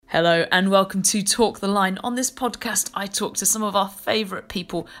Hello and welcome to Talk the Line. On this podcast, I talk to some of our favourite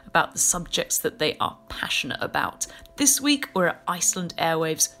people about the subjects that they are passionate about. This week, we're at Iceland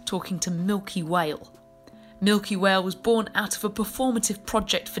Airwaves talking to Milky Whale. Milky Whale was born out of a performative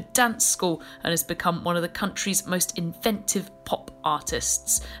project for dance school and has become one of the country's most inventive pop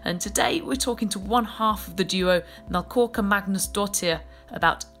artists. And today, we're talking to one half of the duo, Melkorka Magnúsdóttir,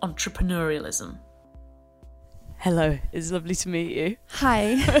 about entrepreneurialism. Hello, it's lovely to meet you.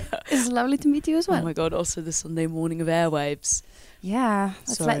 Hi, it's lovely to meet you as well. Oh my god, also the Sunday morning of Airwaves. Yeah,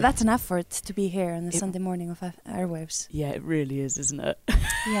 that's an effort to be here on the Sunday morning of Airwaves. Yeah, it really is, isn't it?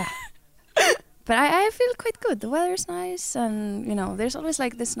 Yeah. But I feel quite good. The weather's nice and, you know, there's always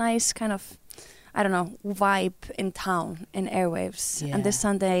like this nice kind of, I don't know, vibe in town, in Airwaves. Yeah. And the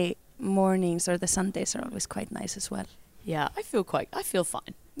Sunday mornings or the Sundays are always quite nice as well. Yeah, I feel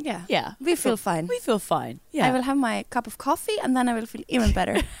fine. Yeah. Yeah. We feel fine. We feel fine. Yeah. I will have my cup of coffee and then I will feel even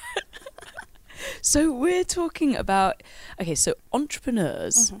better. So we're talking about, so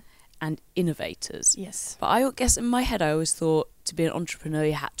entrepreneurs and innovators. Yes. But I guess in my head I always thought to be an entrepreneur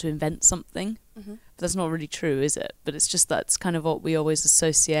you had to invent something. But that's not really true, is it? But it's just that's kind of what we always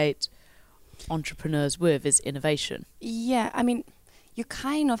associate entrepreneurs with is innovation. Yeah, I mean, you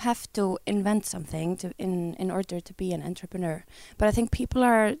kind of have to invent something in order to be an entrepreneur. But I think people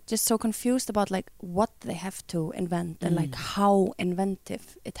are just so confused about like what they have to invent and like how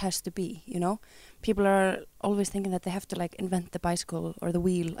inventive it has to be, you know? People are always thinking that they have to like invent the bicycle or the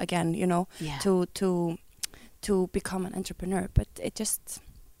wheel again, you know, to become an entrepreneur. But it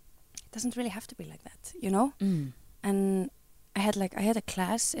doesn't really have to be like that, you know? And I had a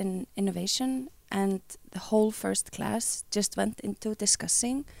class in innovation, and the whole first class just went into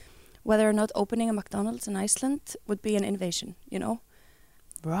discussing whether or not opening a McDonald's in Iceland would be an innovation, you know?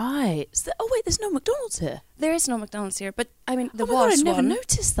 Right. There's no McDonald's here. There is no McDonald's here, but I mean, there was God, I one. never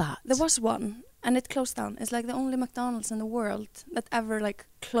noticed that. There was one, and it closed down. It's like the only McDonald's in the world that ever like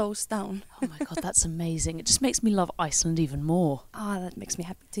closed down. Oh my God, that's amazing. It just makes me love Iceland even more. Ah, that makes me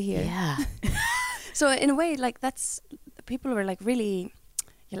happy to hear. Yeah. So in a way, like people were like really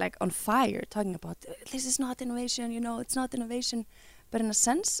like on fire talking about this is not innovation, you know, it's not innovation. But in a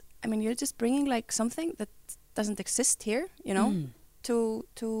sense, I mean, you're just bringing like something that doesn't exist here, you know,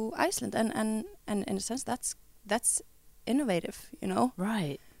 to Iceland, and in a sense that's innovative, you know.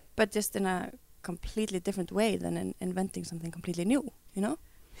 Right. But just in a completely different way than in inventing something completely new, you know.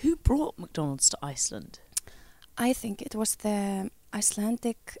 Who brought McDonald's to Iceland? I think it was the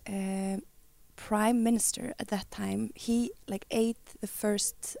Icelandic Prime Minister at that time. He like ate the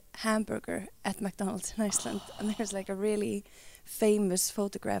first hamburger at McDonald's in Iceland, and there's like a really famous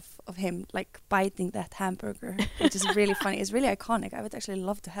photograph of him like biting that hamburger, which is really funny. It's really iconic. I would actually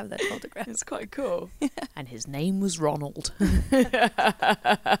love to have that photograph. It's quite cool. And his name was Ronald.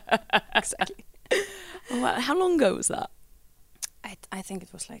 Exactly. Well, how long ago was that? I think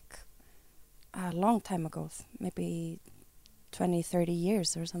it was like a long time ago, maybe 20, 30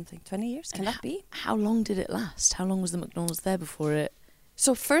 years or something. 20 years? Can that be? How long did it last? How long was the McDonald's there before it?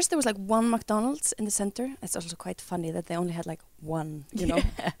 So first there was like one McDonald's in the center. It's also quite funny that they only had like one, you know,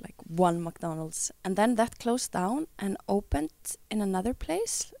 like one McDonald's. And then that closed down and opened in another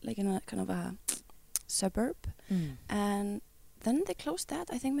place, like in a kind of a suburb. And then they closed that,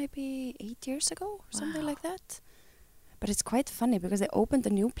 I think maybe 8 years ago or something like that. But it's quite funny because they opened a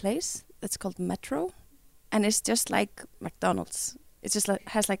new place that's called Metro. And it's just like McDonald's. It's just like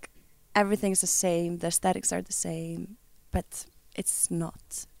has like everything is the same. The aesthetics are the same, but it's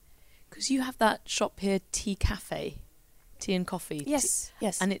not. Because you have that shop here, Tea Cafe, tea and coffee. Yes,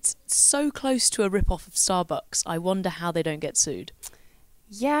 yes. And it's so close to a rip-off of Starbucks. I wonder how they don't get sued.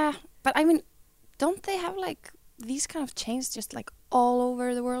 Yeah, but I mean, don't they have like these kind of chains just like all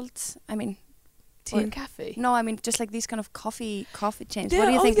over the world? I mean, Tea and cafe? No, I mean just like these kind of coffee chains. Yeah, what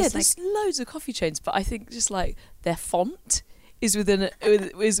do you think? Yeah, there's loads of coffee chains, but I think just like their font is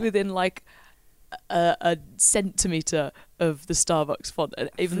within like a centimetre of the Starbucks font, and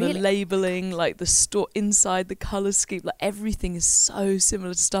even the labelling, like the store inside, the colour scheme, like everything is so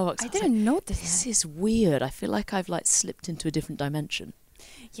similar to Starbucks. I didn't notice this that. is weird. I feel like I've like slipped into a different dimension.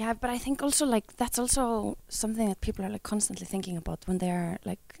 Yeah, but I think also like that's also something that people are like constantly thinking about when they are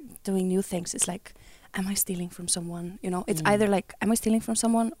like doing new things. It's like, am I stealing from someone? You know, it's either like, am I stealing from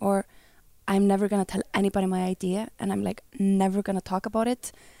someone, or I'm never gonna tell anybody my idea, and I'm like never gonna talk about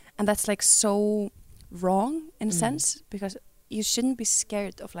it. And that's like so wrong in a sense, because you shouldn't be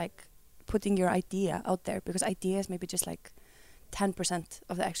scared of like putting your idea out there, because ideas maybe just like 10%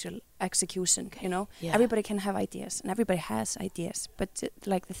 of the actual execution, you know. Everybody can have ideas and everybody has ideas, but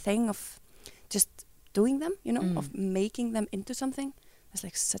like the thing of just doing them, you know, of making them into something, there's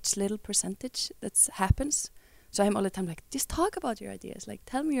like such little percentage that happens. So I'm all the time like, just talk about your ideas, like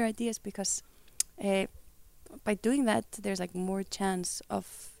tell me your ideas, because by doing that, there's like more chance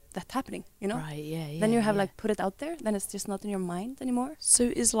of that happening, you know? Right, yeah. Then you have like put it out there, then it's just not in your mind anymore. So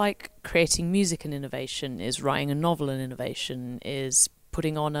is like creating music an innovation? Is writing a novel an innovation? Is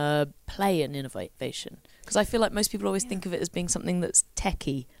putting on a play an innovation? Because I feel like most people always think of it as being something that's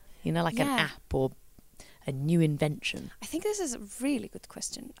techie, you know, like an app or a new invention. I think this is a really good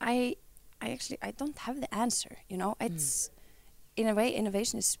question. I don't have the answer, you know. It's in a way,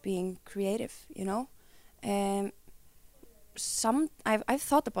 innovation is being creative, you know. I've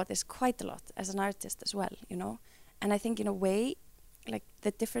thought about this quite a lot as an artist as well, you know. And I think in a way, like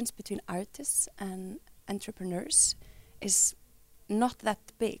the difference between artists and entrepreneurs is not that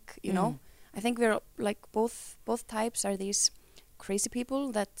big, you know. I think we're like both types are these crazy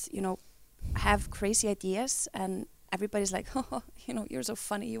people that, you know, have crazy ideas, and everybody's like, oh, you know, you're so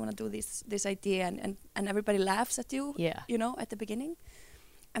funny, you want to do this idea, and everybody laughs at you, you know, at the beginning.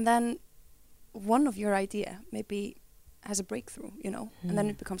 And then one of your idea maybe has a breakthrough, you know, and then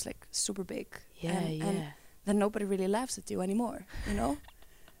it becomes like super big. And then nobody really laughs at you anymore, you know.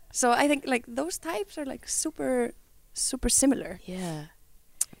 So I think like those types are like super similar. Yeah.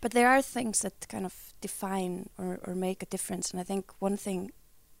 But there are things that kind of define or make a difference. And I think one thing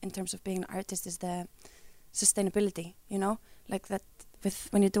in terms of being an artist is the sustainability, you know, like that with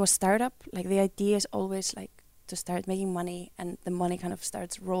when you do a startup, like the idea is always like to start making money, and the money kind of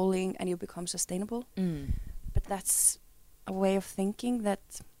starts rolling and you become sustainable. But that's a way of thinking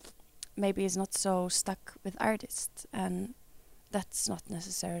that maybe is not so stuck with artists, and that's not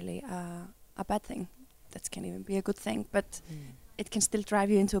necessarily a bad thing. That can even be a good thing, but it can still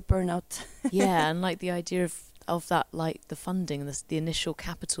drive you into a burnout. Yeah, and like the idea of that, like the funding, the initial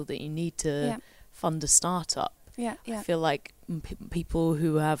capital that you need to fund a startup. I feel like people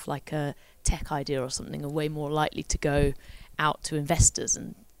who have like a tech idea or something are way more likely to go out to investors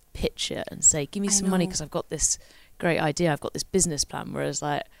and pitch it and say, give me some money because I've got this great idea, I've got this business plan. Whereas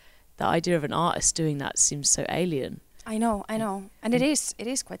like the idea of an artist doing that seems so alien. I know. And it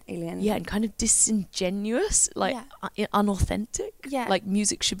is quite alien. Yeah, and kind of disingenuous, like unauthentic. Yeah. Like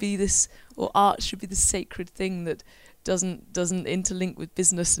music should be this, or art should be this sacred thing that doesn't interlink with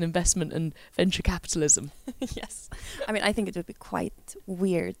business and investment and venture capitalism. Yes. I mean, I think it would be quite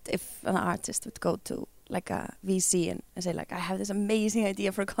weird if an artist would go to like a VC and say like, I have this amazing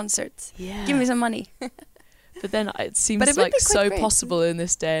idea for a concert. Yeah. Give me some money. But then it seems like so great. Possible in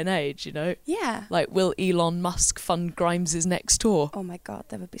this day and age, you know? Yeah. Like, will Elon Musk fund Grimes' next tour? Oh my God,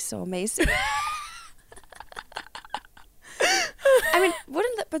 that would be so amazing. I mean,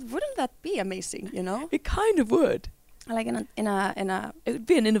 wouldn't that be amazing, you know? It kind of would. Like in a it would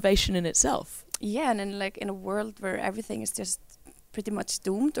be an innovation in itself. Yeah, and then like in a world where everything is just pretty much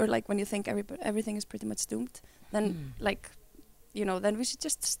doomed, or like when you think everything is pretty much doomed, then like, you know, then we should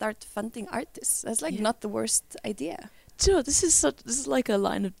just start funding artists. That's like not the worst idea. Sure, this is like a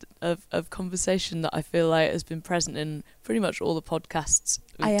line of conversation that I feel like has been present in pretty much all the podcasts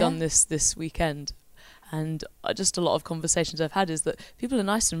we've done this weekend. And just a lot of conversations I've had is that people in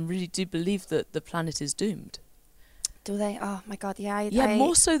Iceland really do believe that the planet is doomed. Do they? Oh my God, yeah.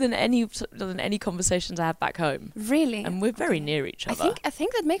 More so than any conversations I have back home. Really? And we're very near each other. I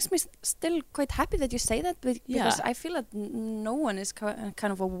think that makes me still quite happy that you say that, because I feel that no one is kind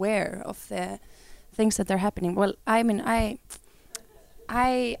of aware of the things that are happening. Well, I mean,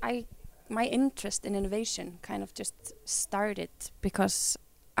 my interest in innovation kind of just started because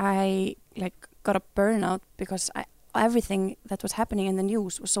I like got a burnout because everything that was happening in the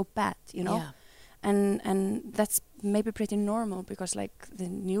news was so bad, you know. Yeah. And that's maybe pretty normal because like the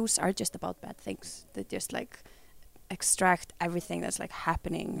news are just about bad things. They just like extract everything that's like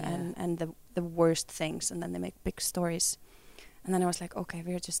happening and the worst things, and then they make big stories. And then I was like, okay,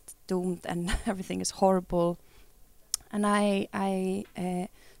 we're just doomed and everything is horrible. And I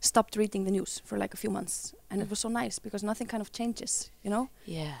stopped reading the news for like a few months, and it was so nice because nothing kind of changes, you know.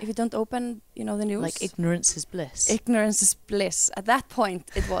 Yeah. If you don't open, you know, the news, like ignorance is bliss. Ignorance is bliss. At that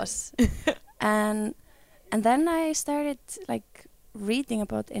point, it was. And then I started like reading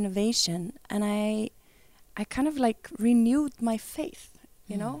about innovation, and I kind of like renewed my faith,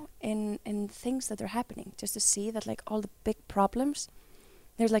 you know, in things that are happening, just to see that like all the big problems,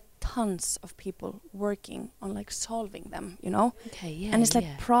 there's like tons of people working on like solving them, you know. Okay, yeah. And it's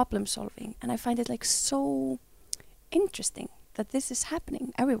like problem solving, and I find it like so interesting that this is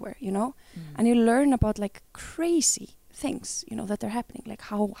happening everywhere, you know. And you learn about like crazy things, you know, that are happening, like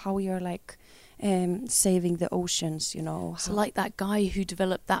how you're like saving the oceans, you know. So like that guy who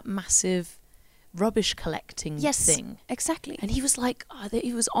developed that massive rubbish collecting thing. Exactly. And he was like,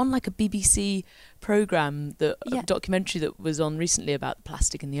 he was on like a BBC program, a documentary that was on recently about the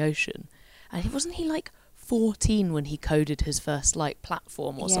plastic in the ocean. And wasn't he like 14 when he coded his first like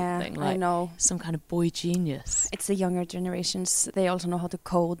platform or something? Like, I know. Some kind of boy genius. It's the younger generations. They also know how to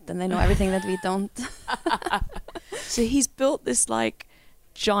code and they know everything that we don't. So he's built this like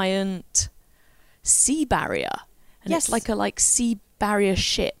giant sea barrier. And it's like a sea barrier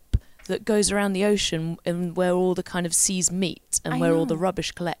ship that goes around the ocean and where all the kind of seas meet and where all the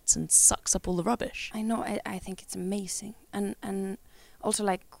rubbish collects and sucks up all the rubbish. I know. I think it's amazing. And also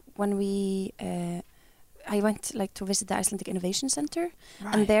like when we I went like to visit the Icelandic Innovation Center,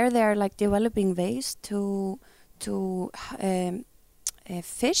 and they're like developing ways to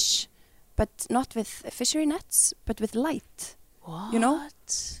fish, but not with fishery nets, but with light. What? You know?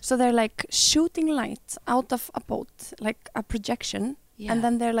 So they're like shooting light out of a boat, like a projection, and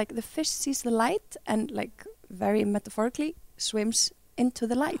then they're like the fish sees the light and like very metaphorically swims into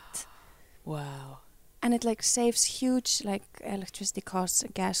the light. Wow. And it like saves huge like electricity costs,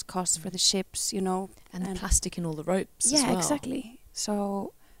 gas costs for the ships, you know. And the plastic in all the ropes as well. Yeah, exactly.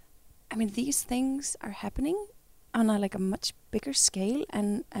 So, I mean, these things are happening on a like a much bigger scale,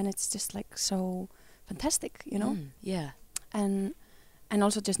 and it's just like so fantastic, you know. Yeah. And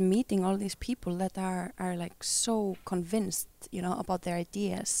also just meeting all these people that are like so convinced, you know, about their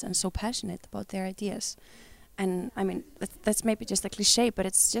ideas and so passionate about their ideas. And I mean, that's maybe just a cliche, but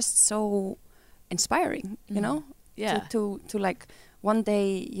it's just so inspiring, you know. To like one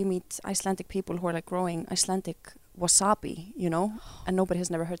day you meet Icelandic people who are like growing Icelandic wasabi, you know, and nobody has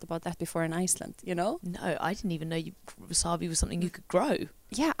never heard about that before in Iceland, you know. No, I didn't even know wasabi was something you could grow.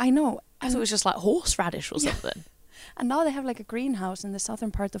 Yeah, I know. I thought it was just like horseradish or something. And now they have like a greenhouse in the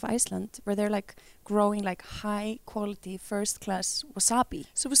southern part of Iceland where they're like growing like high quality first class wasabi.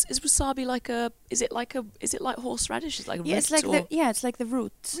 So is wasabi like is it like horseradish? Is it like a root? It's like the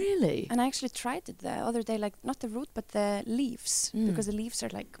root. Really? And I actually tried it the other day, like not the root but the leaves, because the leaves are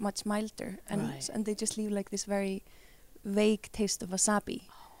like much milder and they just leave like this very vague taste of wasabi.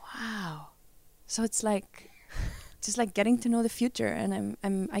 Oh, wow. So it's like just like getting to know the future,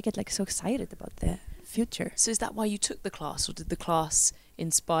 and I get like so excited about the future. So is that why you took the class, or did the class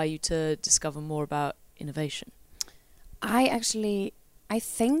inspire you to discover more about innovation? I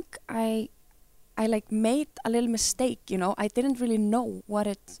think I like made a little mistake, you know. I didn't really know what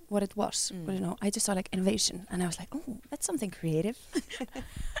it was, but, you know, I just saw like innovation and I was like, oh, that's something creative.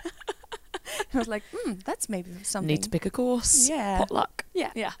 I was like, that's maybe something. Need to pick a course. Yeah. Potluck.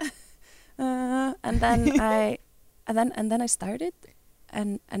 Yeah. And then I started.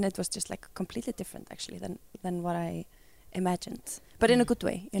 And it was just like completely different actually than what I imagined, but in a good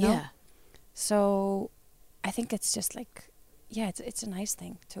way, you know. Yeah. So I think it's just like, it's a nice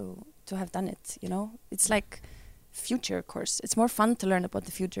thing to have done it, you know. It's like future course. It's more fun to learn about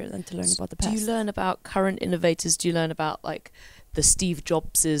the future than to learn about the past. Do you learn about current innovators? Do you learn about like the Steve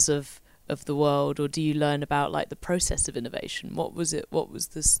Jobses of the world, or do you learn about like the process of innovation? What was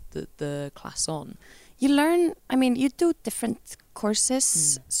the class on? You learn, I mean, you do different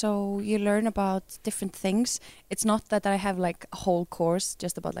courses, so you learn about different things. It's not that I have like a whole course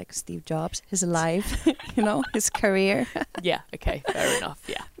just about like Steve Jobs, his life, you know, his career. Yeah, okay, fair enough,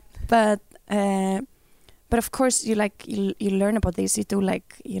 yeah. But of course you learn about this. You do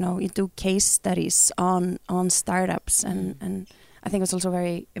like, you know, you do case studies on startups, and I think it's also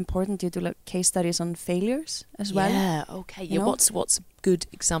very important you do like case studies on failures as well. Yeah, okay. Yeah, what's a good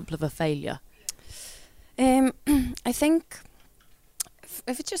example of a failure? I think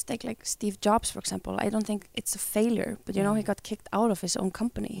if it's just like Steve Jobs, for example, I don't think it's a failure, but you know, he got kicked out of his own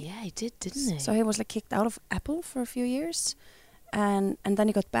company. Yeah, he did, didn't he? So he was like kicked out of Apple for a few years, and then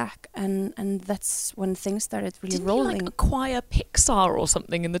he got back, and that's when things started really rolling. Didn't he like acquire Pixar or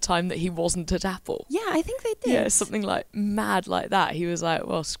something in the time that he wasn't at Apple? Yeah, I think they did. Yeah, something like mad like that. He was like,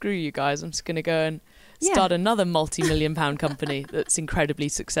 well, screw you guys, I'm just going to go and start another multi-million-pound company that's incredibly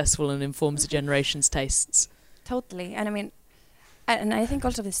successful and informs a generation's tastes. Totally. And I mean, and I think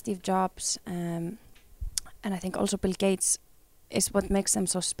also with Steve Jobs, and I think also Bill Gates, is what makes them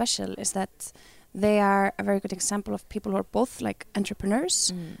so special, is that they are a very good example of people who are both like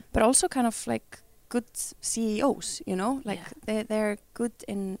entrepreneurs, but also kind of like good CEOs, you know, like they're good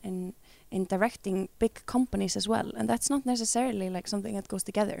in directing big companies as well, and that's not necessarily like something that goes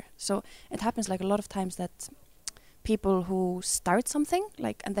together. So it happens like a lot of times that people who start something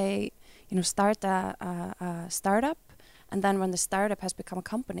like, and they, you know, start a startup, And then when the startup has become a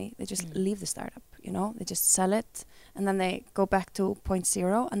company, they just leave the startup, you know, they just sell it and then they go back to point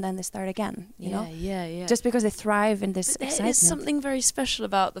zero and then they start again, you know? Yeah. Just because they thrive in this excitement. There's something very special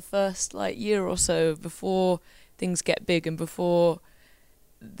about the first like year or so before things get big and before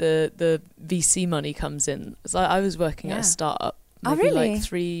the VC money comes in. So I was working at a startup maybe like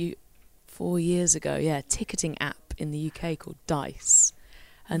 3-4 years ago. Yeah, ticketing app in the UK called Dice.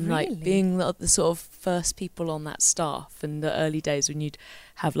 And like being the sort of first people on that staff in the early days when you'd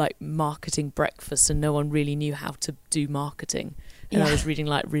have like marketing breakfast and no one really knew how to do marketing. And I was reading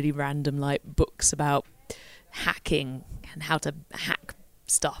like really random like books about hacking and how to hack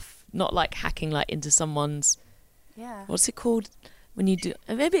stuff. Not like hacking like into someone's, what's it called? When you do,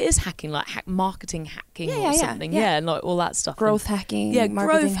 maybe it is hacking, like marketing hacking or something. Yeah, and like all that stuff. Growth hacking. Yeah,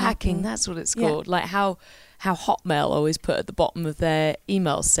 growth hacking. That's what it's called. Like how Hotmail always put at the bottom of their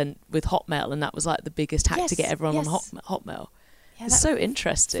emails sent with Hotmail, and that was like the biggest hack to get everyone on Hotmail. Yeah, it's so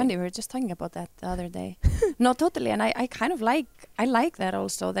interesting. Funny, we were just talking about that the other day. No, totally, and I kind of like that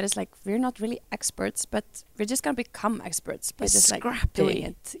also. That is like we're not really experts, but we're just gonna become experts by just scrappy. Like doing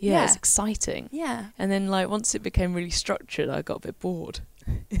it. Yeah, it's exciting. Yeah, and then like once it became really structured, I got a bit bored.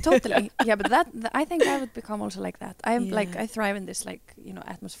 Totally. Yeah, but I think I would become also like that. I thrive in this like, you know,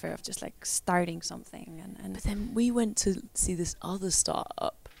 atmosphere of just like starting something and But then we went to see this other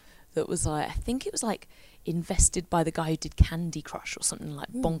startup that was like, I think it was like invested by the guy who did Candy Crush or something like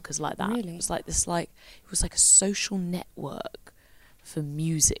bonkers like that. Really? It was like this like it was like a social network for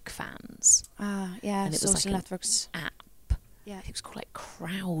music fans. Yeah, and it social was like networks app. Yeah. It was called like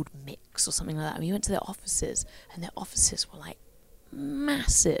Crowd Mix or something like that. And we went to their offices and their offices were like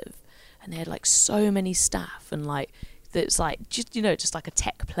massive and they had like so many staff and like it's like just, you know, just like a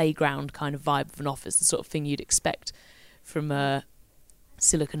tech playground kind of vibe of an office, the sort of thing you'd expect from a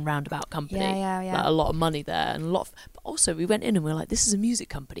Silicon Roundabout company. Yeah. Like a lot of money there and but also we went in and we were like, this is a music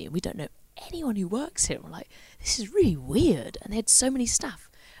company and we don't know anyone who works here. And we're like, this is really weird. And they had so many staff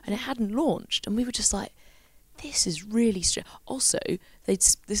and it hadn't launched and we were just like, this is really strange. Also,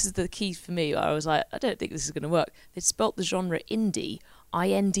 this is the key for me. I was like, I don't think this is going to work. They'd spelt the genre indie,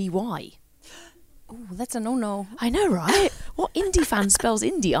 I-N-D-Y. Oh, that's a no-no. I know, right? What indie fan spells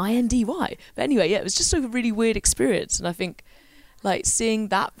indie, I-N-D-Y? But anyway, yeah, it was just a really weird experience. And I think, like, seeing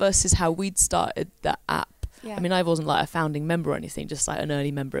that versus how we'd started that app. Yeah. I mean, I wasn't like a founding member or anything, just like an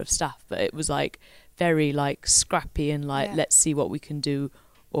early member of staff. But it was like very like scrappy and like, let's see what we can do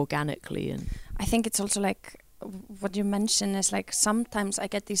organically. And I think it's also like what you mentioned is like sometimes I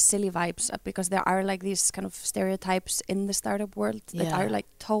get these silly vibes because there are like these kind of stereotypes in the startup world that are like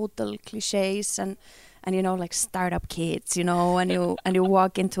total cliches and you know, like startup kids, you know, and you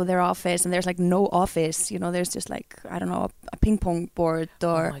walk into their office and there's like no office, you know, there's just like, I don't know, a ping pong board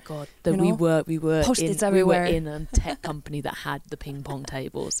or oh my god, we were post-its everywhere. We were in a tech company that had the ping pong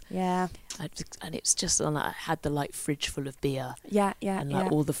tables. Yeah. And it's just and I had the like fridge full of beer. Yeah. And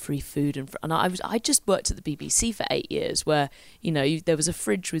like all the free food and I just worked at the BBC for 8 years where, you know, there was a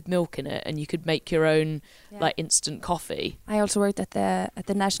fridge with milk in it and you could make your own like instant coffee. I also worked at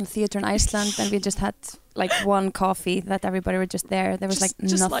the National Theatre in Iceland and we just had like one coffee that everybody were just there. There was just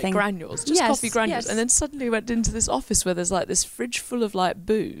nothing. Like granules, coffee granules. And then suddenly went into this office where there's like this fridge full of like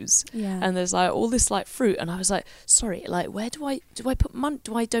booze and there's like all this like fruit. And I was like, sorry, like where do I put money?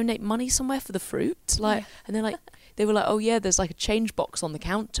 Do I donate money somewhere for the fruit? Like, and they're like, they were like, oh yeah, there's like a change box on the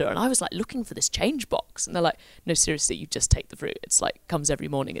counter. And I was like looking for this change box. And they're like, no, seriously, you just take the fruit. It's like, comes every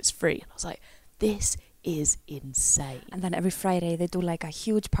morning, it's free. And I was like, this is insane. And then every Friday they do like a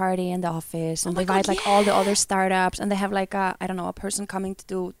huge party in the office and they invite like all the other startups and they have like a person coming to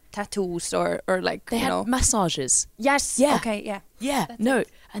do tattoos or like they had massages. Yes. Yeah. Okay. Yeah. That's no. it.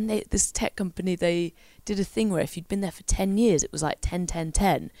 And this tech company, they did a thing where if you'd been there for 10 years, it was like 10, 10,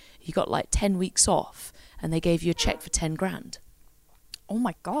 10. You got like 10 weeks off and they gave you a check for 10 grand. Oh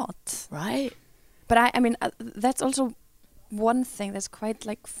my God. Right. But I mean, that's also one thing that's quite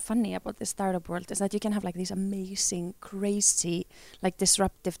like funny about the startup world is that you can have like these amazing, crazy, like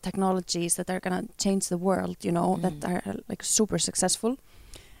disruptive technologies that are gonna change the world, you know, that are like super successful.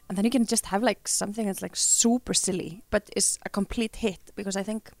 And then you can just have like something that's like super silly, but is a complete hit because I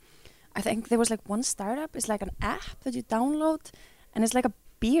think there was like one startup, it's like an app that you download and it's like a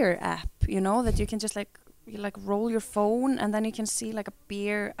beer app, you know, that you can just like you like roll your phone and then you can see like a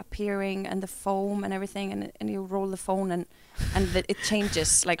beer appearing and the foam and everything and you roll the phone and it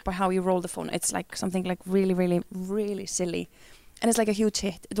changes like by how you roll the phone. It's like something like really, really, really silly. And it's like a huge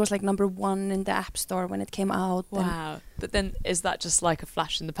hit. It was like #1 in the App Store when it came out. Wow. But then is that just like a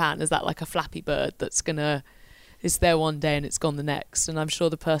flash in the pan? Is that like a Flappy Bird that's it's there one day and it's gone the next? And I'm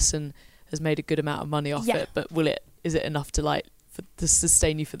sure the person has made a good amount of money off it, but will it is it enough to like to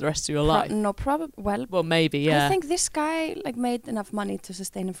sustain you for the rest of your life? No, probably. Well, maybe, yeah. I think this guy like made enough money to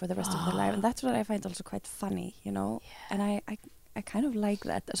sustain him for the rest of their life, and that's what I find also quite funny, you know. Yeah. And I kind of like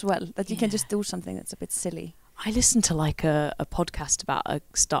that as well, that you can just do something that's a bit silly. I listened to like a podcast about a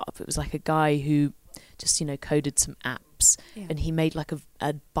startup. It was like a guy who just, you know, coded some apps, and he made like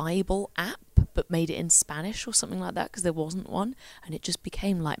a Bible app, but made it in Spanish or something like that because there wasn't one, and it just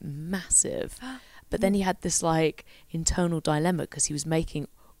became like massive. But then he had this like internal dilemma because he was making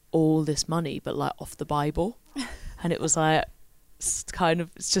all this money, but like off the Bible, and it was like it's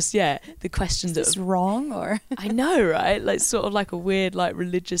just the questions is this wrong or I know, right? Like sort of like a weird like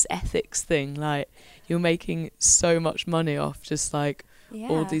religious ethics thing. Like you're making so much money off just like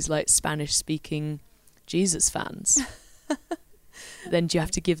all these like Spanish speaking Jesus fans. Then do you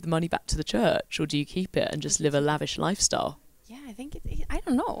have to give the money back to the church, or do you keep it and just live a lavish lifestyle? Yeah, I think I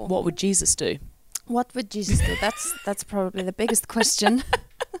don't know. What would Jesus do? What would Jesus do? That's probably the biggest question.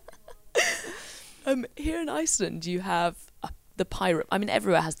 Here in Iceland, you have the pirate. I mean,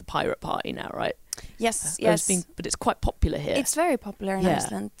 everywhere has the pirate party now, right? Yes. But it's quite popular here. It's very popular in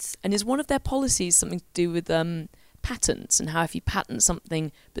Iceland. And is one of their policies something to do with patents, and how if you patent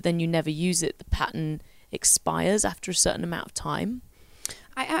something but then you never use it, the patent expires after a certain amount of time?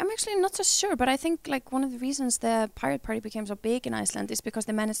 I'm actually not so sure, but I think like one of the reasons the pirate party became so big in Iceland is because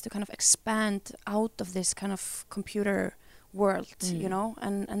they managed to kind of expand out of this kind of computer world, you know,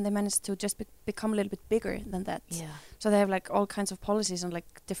 and they managed to just become a little bit bigger than that. Yeah. So they have like all kinds of policies on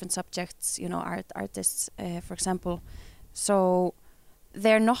like different subjects, you know, artists, for example. So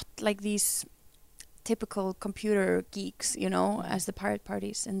they're not like these typical computer geeks, you know, as the pirate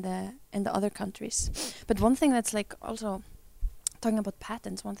parties in the other countries. But one thing that's like also talking about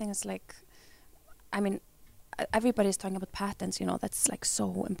patents, one thing is like, I mean, everybody's talking about patents, you know, that's like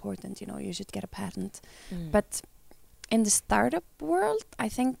so important, you know, you should get a patent. But in the startup world, I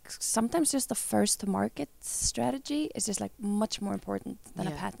think sometimes just the first to market strategy is just like much more important than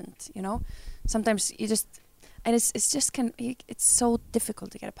a patent, you know. Sometimes you just, and it's just it's so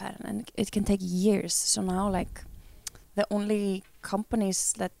difficult to get a patent, and it can take years. So now like the only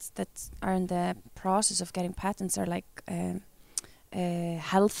companies that are in the process of getting patents are like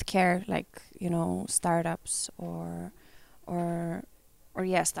healthcare, like, you know, startups or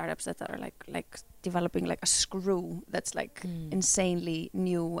startups that are like developing like a screw that's like insanely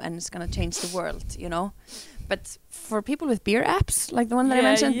new and it's gonna change the world, you know. But for people with beer apps, like the one that I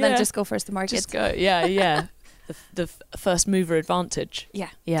mentioned, then just go first to market. Just go, the first mover advantage.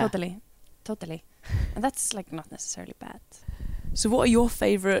 Yeah, totally. And that's like not necessarily bad. So what are your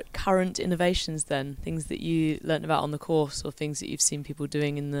favourite current innovations then? Things that you learnt about on the course, or things that you've seen people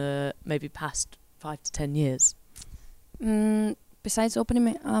doing in the maybe past 5 to 10 years? Besides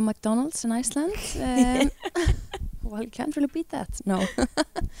opening a McDonald's in Iceland, well, you can't really beat that. No.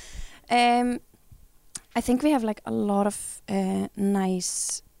 I think we have like a lot of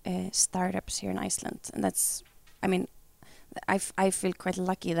nice startups here in Iceland, and that's, I mean, I feel quite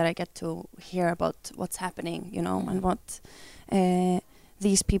lucky that I get to hear about what's happening, you know, and what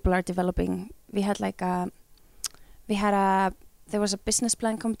these people are developing. We had like there was a business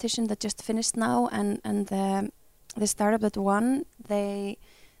plan competition that just finished now, and the startup that won, they're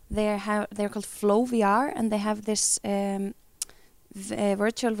called Flow VR, and they have this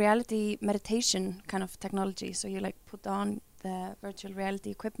virtual reality meditation kind of technology. So you like put on the virtual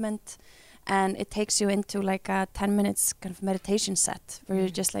reality equipment, and it takes you into like a 10 minutes kind of meditation set where you're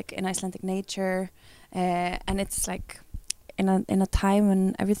just like in Icelandic nature, and it's like in a time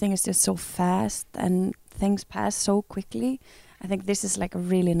when everything is just so fast and things pass so quickly. I think this is like a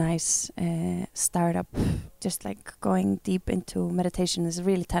really nice startup, just like going deep into meditation. There's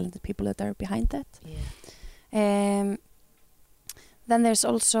really talented people that are behind that. Yeah. Then there's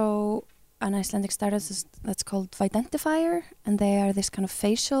also an Icelandic startup that's called Videntifier, and they are this kind of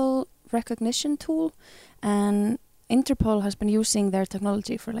facial recognition tool. And Interpol has been using their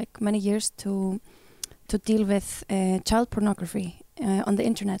technology for like many years to deal with child pornography on the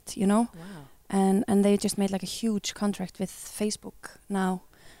internet, you know. Wow. And they just made like a huge contract with Facebook now.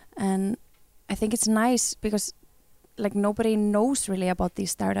 And I think it's nice because like nobody knows really about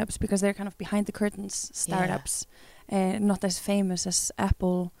these startups because they're kind of behind the curtains startups, not as famous as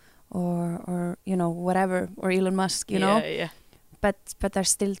Apple or you know, whatever, or Elon Musk, you know. But they're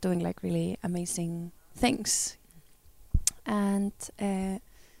still doing like really amazing things. And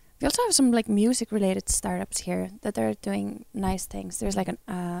we also have some like music related startups here that are doing nice things. There's like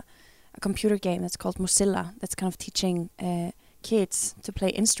a computer game that's called Mozilla that's kind of teaching kids to play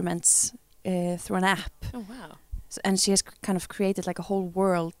instruments through an app. Oh wow! And she has kind of created like a whole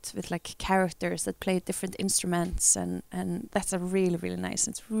world with like characters that play different instruments, and that's a really, really nice.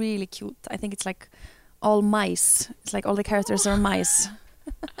 It's really cute. I think it's like all mice. It's like all the characters are mice.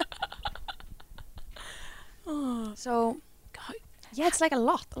 So, God. yeah, it's like a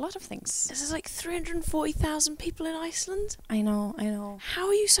lot of things. This is like 340,000 people in Iceland. I know. How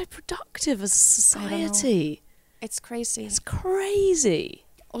are you so productive as a society? It's crazy. It's crazy.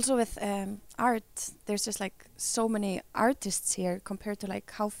 Also with art, there's just like so many artists here compared to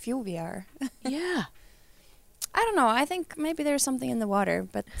like how few we are. Yeah. I don't know. I think maybe there's something in the water,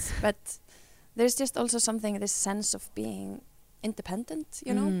 but there's just also something, this sense of being independent,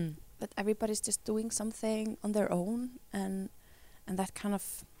 you know, that everybody's just doing something on their own, and that kind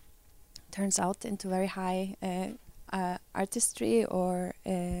of turns out into very high artistry or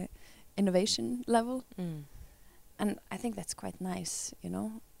innovation level. And I think that's quite nice, you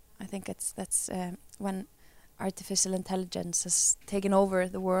know. I think that's when artificial intelligence has taken over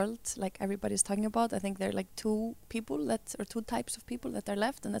the world, like everybody's talking about. I think there are like two types of people that are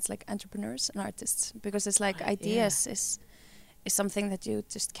left, and that's like entrepreneurs and artists, because it's like ideas is something that you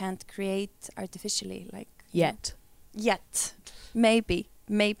just can't create artificially, like yet. Maybe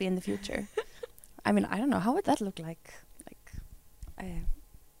in the future. I mean, I don't know, how would that look like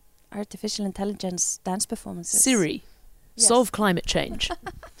artificial intelligence dance performances. Siri, solve climate change.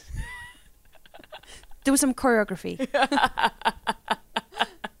 Do some choreography.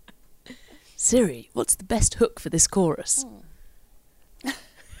 Siri, what's the best hook for this chorus?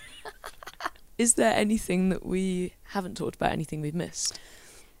 Is there anything that we haven't talked about, anything we've missed?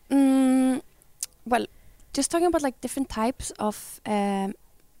 Well, just talking about like different types of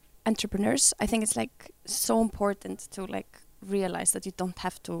entrepreneurs, I think it's like so important to like realize that you don't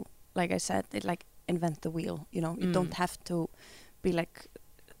have to, like I said, invent the wheel, you know. You don't have to be like,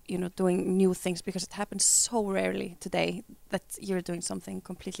 you know, doing new things, because it happens so rarely today that you're doing something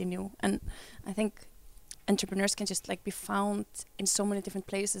completely new. And I think entrepreneurs can just like be found in so many different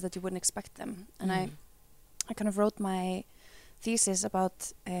places that you wouldn't expect them. And I kind of wrote my thesis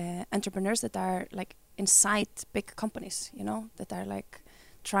about entrepreneurs that are like inside big companies, you know, that are like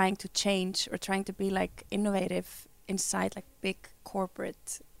trying to change or trying to be like innovative inside like big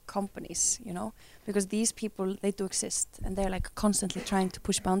corporate companies, you know, because these people, they do exist, and they're like constantly trying to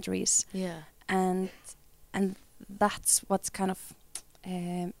push boundaries. Yeah. And that's what's kind of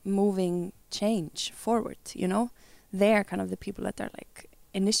moving change forward, you know. They're kind of the people that are like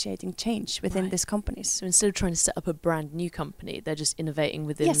initiating change within these companies. So instead of trying to set up a brand new company, they're just innovating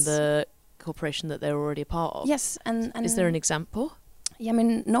within the corporation that they're already a part of. Yes. And is there an example? Yeah, I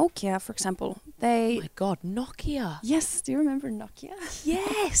mean, Nokia, for example, they... Oh my God, Nokia. Yes, do you remember Nokia?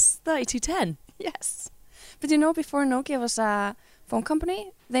 Yes, 3210. Yes. But you know, before Nokia was a phone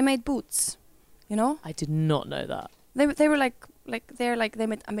company, they made boots, you know? I did not know that. They were they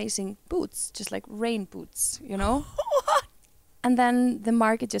made amazing boots, just like rain boots, you know? What? And then the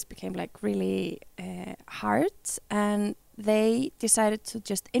market just became like really hard, and they decided to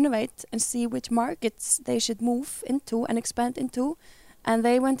just innovate and see which markets they should move into and expand into. And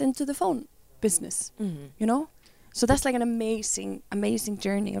they went into the phone business, you know? So that's like an amazing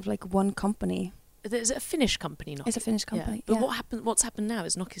journey of like one company. Is it a Finnish company, Nokia? It's a Finnish company, But what's happened now?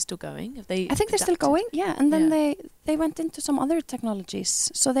 Is Nokia still going? Have they I think they're still going, yeah. And then they went into some other technologies.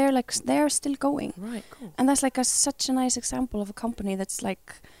 So they're still going. Right, cool. And that's like such a nice example of a company that's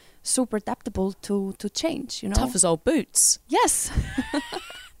like super adaptable to change, you know? Tough as old boots. Yes.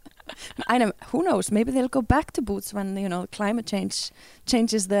 I know. Who knows? Maybe they'll go back to boots when, you know, climate change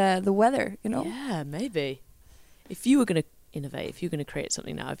changes the weather, you know? Yeah, maybe. If you were going to innovate, if you were going to create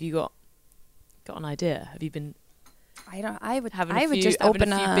something now, have you got an idea? Have you been... I would just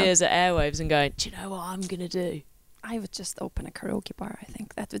open a few beers at Airwaves and going, do you know what I'm going to do? I would just open a karaoke bar. I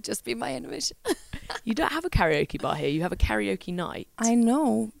think that would just be my innovation. You don't have a karaoke bar here. You have a karaoke night. I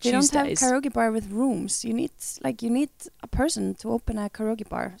know. They Tuesdays. don't have a karaoke bar with rooms. You need a person to open a karaoke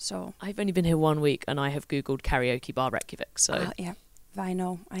bar. So I've only been here 1 week, and I have Googled karaoke bar Reykjavik. So yeah, I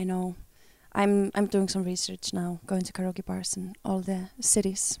know. I'm doing some research now, going to karaoke bars in all the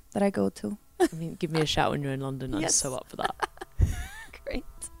cities that I go to. I mean, give me a shout when you're in London. I'm so up for that. Great.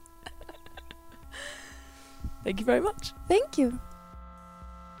 Thank you very much. Thank you.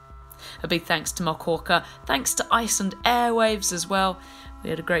 A big thanks to Mark Walker. Thanks to Iceland Airwaves as well. We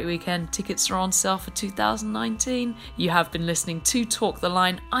had a great weekend. Tickets are on sale for 2019. You have been listening to Talk the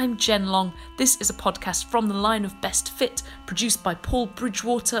Line. I'm Jen Long. This is a podcast from the line of Best Fit, produced by Paul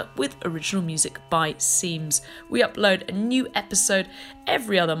Bridgewater with original music by Seams. We upload a new episode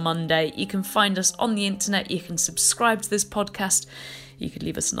every other Monday. You can find us on the internet. You can subscribe to this podcast. You could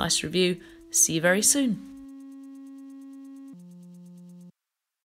leave us a nice review. See you very soon.